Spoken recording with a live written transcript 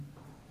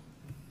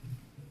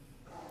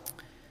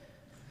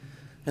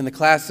In the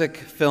classic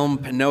film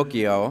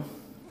Pinocchio,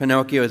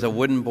 Pinocchio is a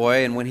wooden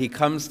boy, and when he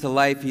comes to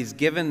life, he's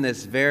given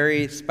this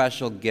very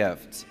special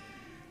gift.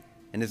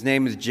 And his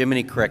name is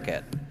Jiminy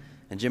Cricket.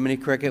 And Jiminy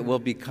Cricket will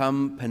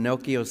become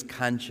Pinocchio's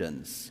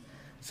conscience,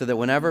 so that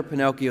whenever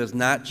Pinocchio is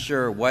not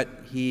sure what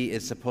he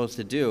is supposed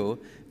to do,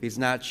 if he's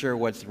not sure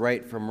what's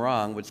right from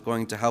wrong, what's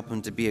going to help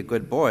him to be a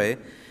good boy,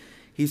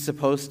 he's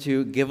supposed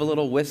to give a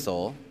little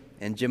whistle,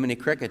 and Jiminy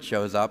Cricket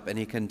shows up, and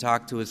he can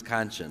talk to his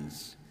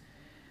conscience.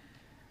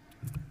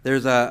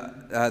 There's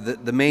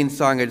the main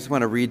song. I just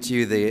want to read to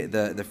you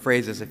the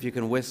phrases. If you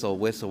can whistle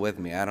with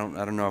me. I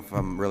don't know if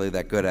I'm really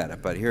that good at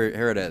it, but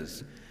here it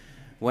is.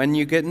 When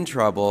you get in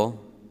trouble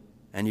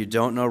and you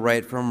don't know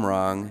right from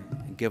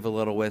wrong, give a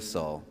little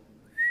whistle.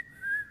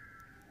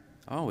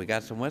 Oh, we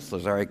got some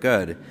whistlers. All right,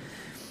 good.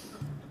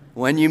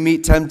 When you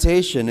meet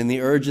temptation and the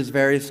urge is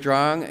very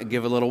strong,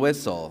 give a little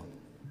whistle.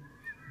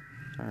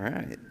 All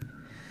right.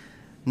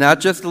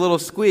 Not just a little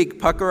squeak,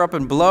 pucker up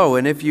and blow,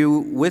 and if your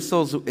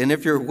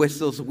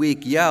whistle's weak,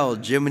 yell,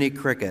 Jiminy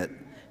Cricket.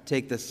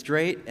 Take the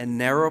straight and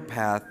narrow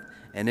path,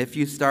 and if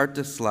you start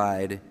to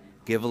slide,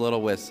 give a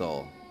little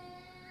whistle.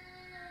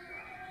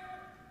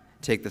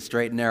 Take the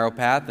straight and narrow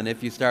path, and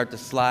if you start to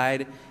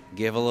slide,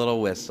 give a little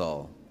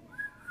whistle.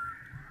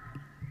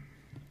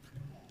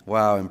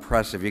 Wow,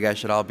 impressive. You guys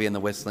should all be in the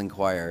whistling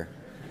choir.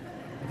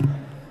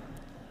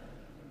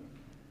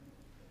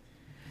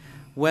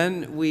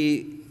 When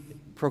we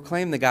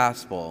proclaim the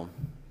gospel,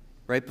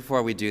 right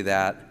before we do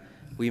that,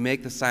 we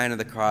make the sign of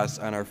the cross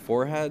on our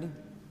forehead,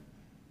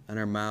 on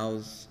our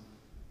mouths,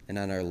 and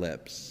on our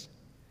lips.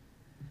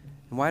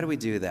 And why do we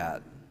do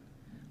that?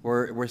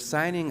 We're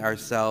signing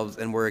ourselves,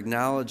 and we're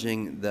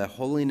acknowledging the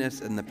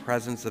holiness and the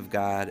presence of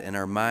God in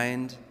our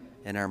mind,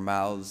 in our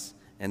mouths,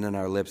 and in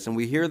our lips. And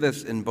we hear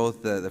this in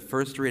both the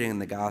first reading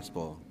and the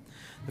gospel.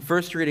 The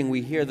first reading,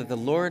 we hear that the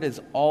Lord is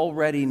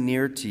already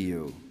near to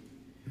you,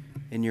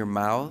 in your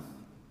mouth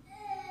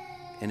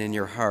and in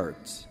your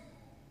heart.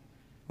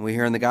 And we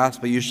hear in the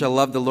gospel, you shall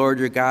love the Lord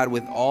your God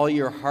with all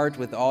your heart,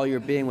 with all your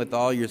being, with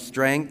all your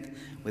strength,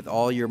 with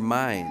all your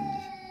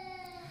mind.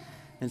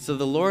 And so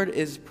the Lord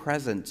is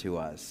present to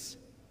us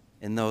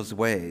in those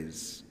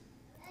ways.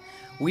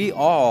 We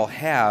all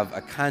have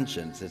a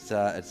conscience. It's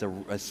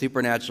a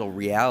supernatural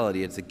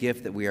reality. It's a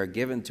gift that we are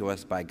given to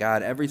us by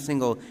God. Every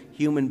single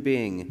human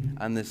being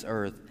on this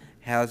earth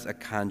has a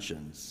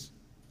conscience.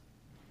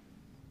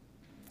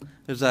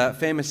 There's a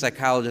famous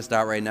psychologist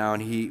out right now,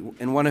 and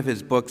in one of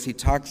his books, he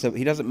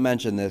doesn't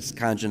mention this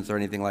conscience or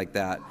anything like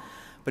that,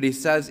 but he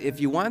says, if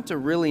you want to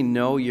really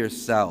know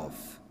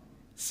yourself,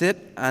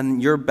 sit on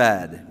your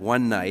bed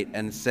one night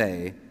and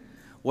say,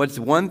 what's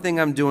one thing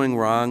I'm doing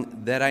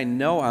wrong that I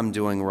know I'm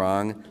doing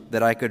wrong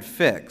that I could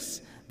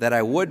fix, that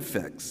I would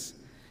fix?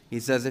 He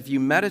says, if you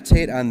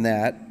meditate on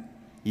that,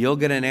 you'll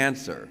get an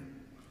answer.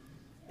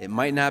 It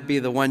might not be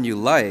the one you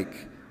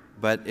like,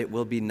 but it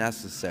will be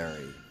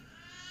necessary.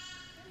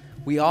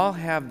 We all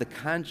have the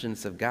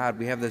conscience of God.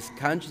 We have this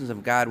conscience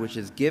of God which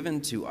is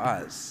given to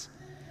us.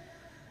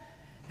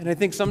 And I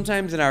think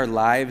sometimes in our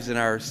lives, in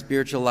our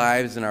spiritual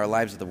lives, in our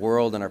lives of the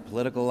world, in our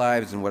political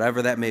lives, and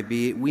whatever that may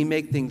be, we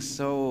make things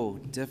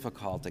so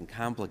difficult and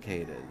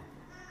complicated.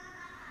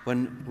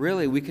 When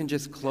really we can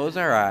just close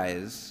our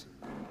eyes,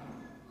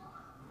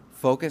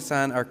 focus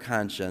on our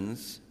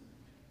conscience,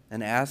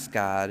 and ask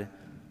God,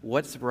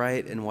 what's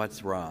right and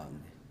what's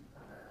wrong?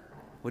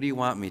 What do you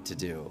want me to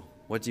do?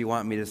 What do you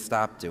want me to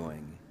stop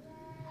doing?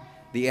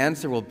 The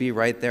answer will be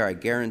right there. I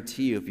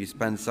guarantee you, if you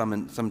spend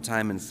some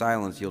time in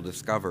silence, you'll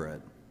discover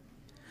it.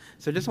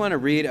 So I just want to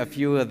read a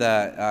few of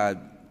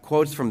the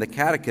quotes from the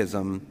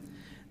Catechism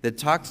that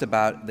talks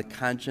about the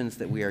conscience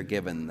that we are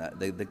given,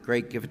 the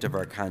great gift of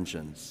our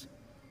conscience.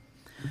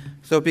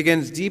 So it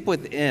begins deep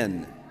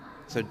within.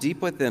 So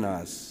deep within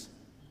us,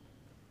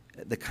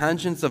 the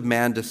conscience of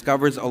man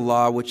discovers a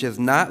law which he has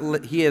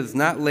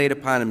not laid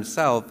upon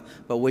himself,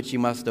 but which he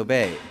must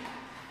obey.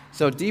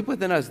 So deep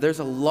within us, there's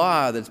a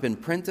law that's been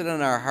printed on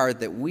our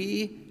heart that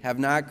we have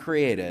not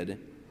created,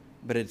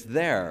 but it's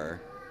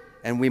there,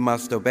 and we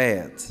must obey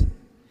it.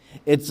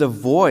 It's a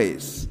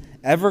voice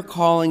ever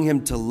calling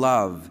him to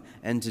love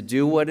and to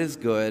do what is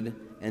good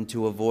and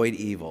to avoid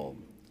evil.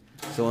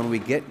 So when we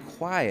get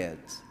quiet,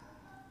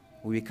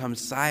 we become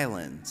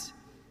silent,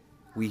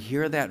 we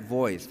hear that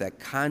voice, that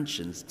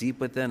conscience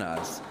deep within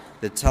us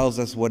that tells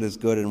us what is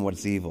good and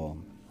what's evil.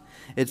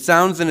 It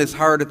sounds in his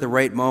heart at the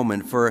right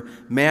moment, for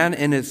man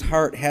in his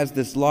heart has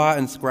this law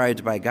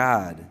inscribed by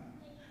God.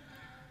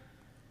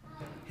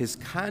 His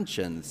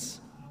conscience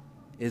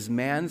is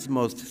man's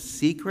most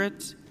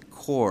secret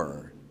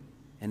core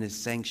and his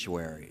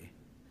sanctuary.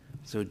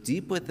 So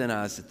deep within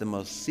us, at the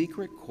most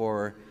secret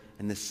core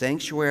and the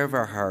sanctuary of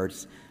our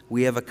hearts,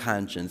 we have a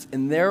conscience.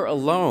 And there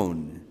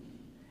alone,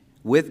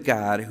 with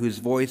God, whose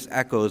voice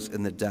echoes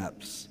in the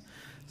depths.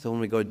 So when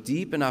we go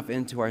deep enough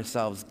into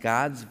ourselves,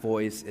 God's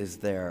voice is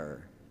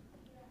there.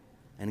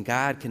 And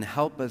God can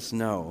help us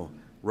know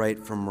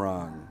right from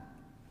wrong.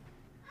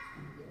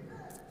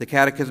 The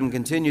Catechism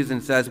continues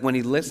and says, when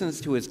he listens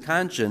to his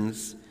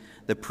conscience,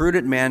 the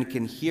prudent man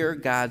can hear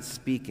God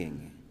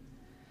speaking.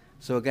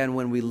 So again,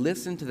 when we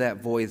listen to that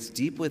voice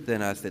deep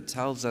within us that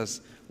tells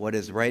us what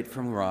is right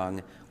from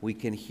wrong, we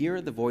can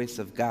hear the voice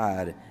of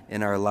God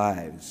in our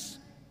lives.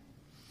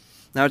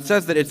 Now it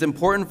says that it's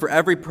important for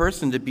every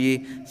person to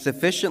be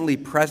sufficiently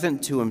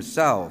present to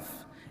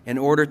himself in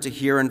order to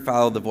hear and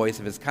follow the voice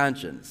of his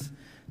conscience.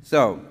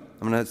 So,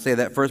 I'm going to say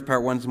that first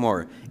part once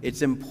more.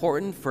 It's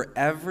important for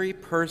every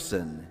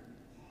person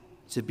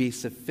to be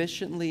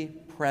sufficiently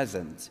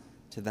present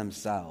to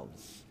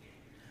themselves.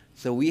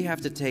 So we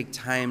have to take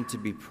time to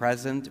be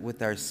present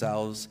with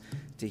ourselves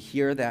to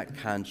hear that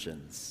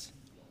conscience.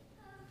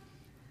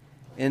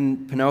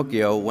 In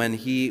Pinocchio, when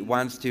he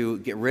wants to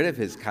get rid of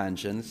his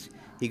conscience,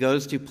 he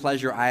goes to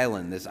Pleasure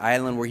Island, this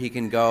island where he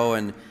can go,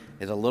 and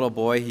as a little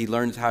boy, he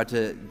learns how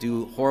to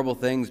do horrible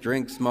things,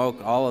 drink,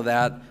 smoke, all of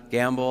that,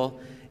 gamble.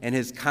 And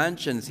his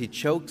conscience, he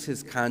chokes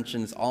his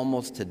conscience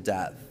almost to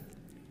death.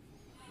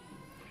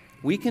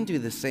 We can do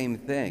the same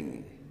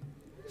thing.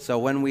 So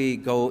when we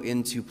go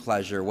into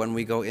pleasure, when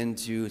we go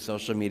into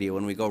social media,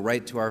 when we go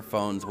right to our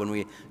phones, when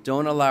we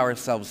don't allow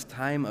ourselves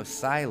time of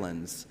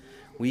silence,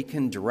 we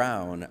can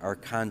drown our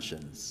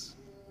conscience.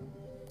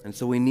 And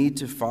so we need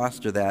to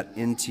foster that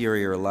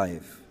interior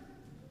life.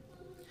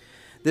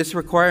 This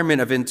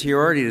requirement of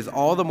interiority is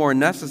all the more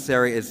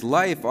necessary as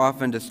life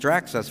often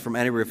distracts us from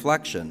any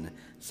reflection,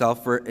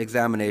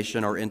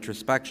 self-examination, or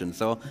introspection.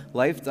 So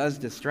life does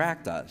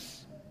distract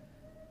us,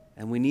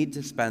 and we need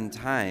to spend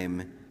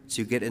time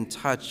to get in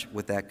touch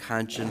with that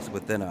conscience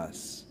within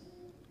us.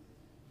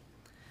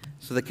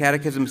 So the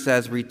Catechism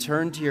says,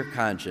 return to your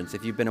conscience.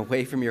 If you've been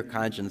away from your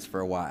conscience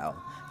for a while,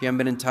 if you haven't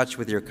been in touch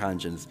with your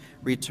conscience,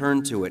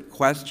 return to it,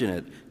 question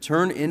it,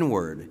 turn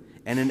inward,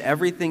 and in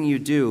everything you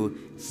do,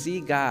 see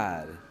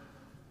God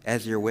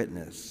as your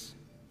witness.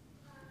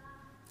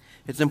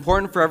 It's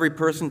important for every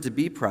person to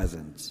be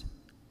present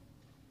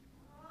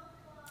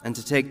and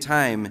to take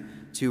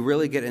time to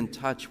really get in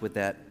touch with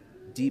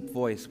that deep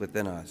voice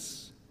within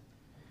us.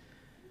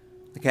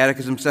 The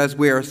Catechism says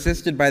we are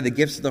assisted by the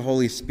gifts of the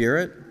Holy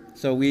Spirit.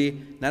 So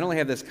we not only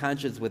have this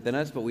conscience within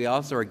us, but we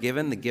also are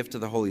given the gift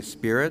of the Holy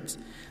Spirit.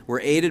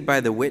 We're aided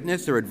by the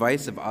witness or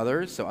advice of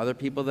others, so other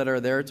people that are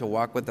there to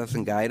walk with us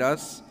and guide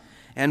us,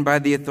 and by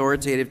the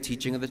authoritative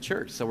teaching of the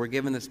church. So we're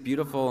given this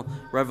beautiful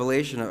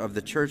revelation of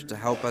the church to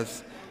help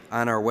us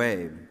on our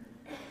way.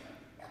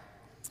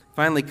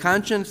 Finally,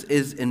 conscience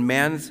is in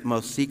man's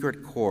most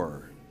secret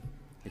core.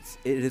 It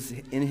is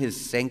in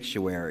his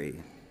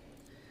sanctuary.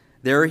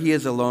 There he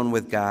is alone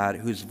with God,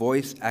 whose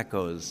voice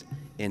echoes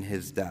in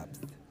his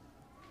depth.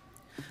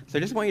 So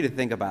I just want you to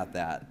think about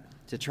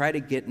that, to try to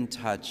get in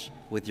touch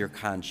with your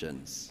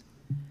conscience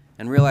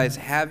and realize,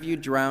 have you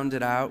drowned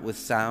it out with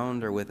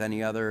sound or with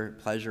any other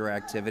pleasure or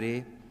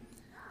activity?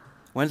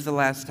 When's the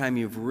last time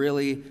you've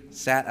really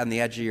sat on the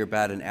edge of your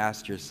bed and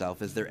asked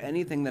yourself, is there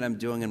anything that I'm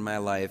doing in my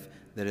life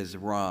that is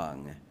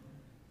wrong,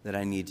 that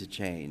I need to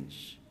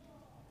change?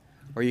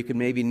 Or you can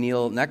maybe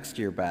kneel next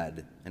to your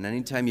bed, and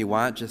anytime you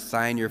want, just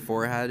sign your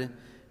forehead,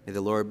 may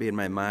the Lord be in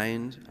my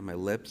mind, on my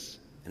lips,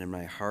 and in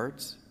my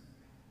heart.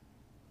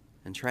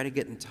 And try to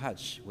get in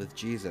touch with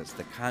Jesus,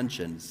 the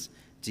conscience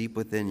deep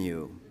within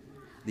you,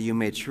 that you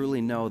may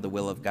truly know the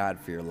will of God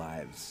for your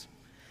lives.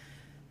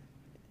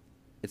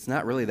 It's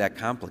not really that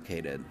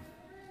complicated.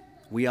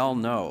 We all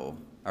know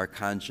our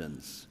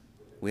conscience.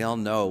 We all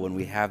know when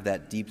we have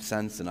that deep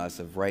sense in us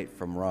of right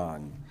from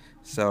wrong.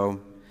 So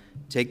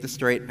take the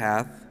straight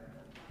path,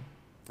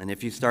 and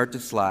if you start to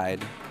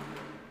slide,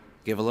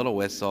 give a little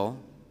whistle,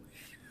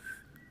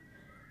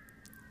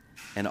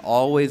 and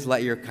always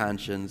let your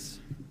conscience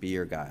be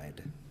your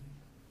guide.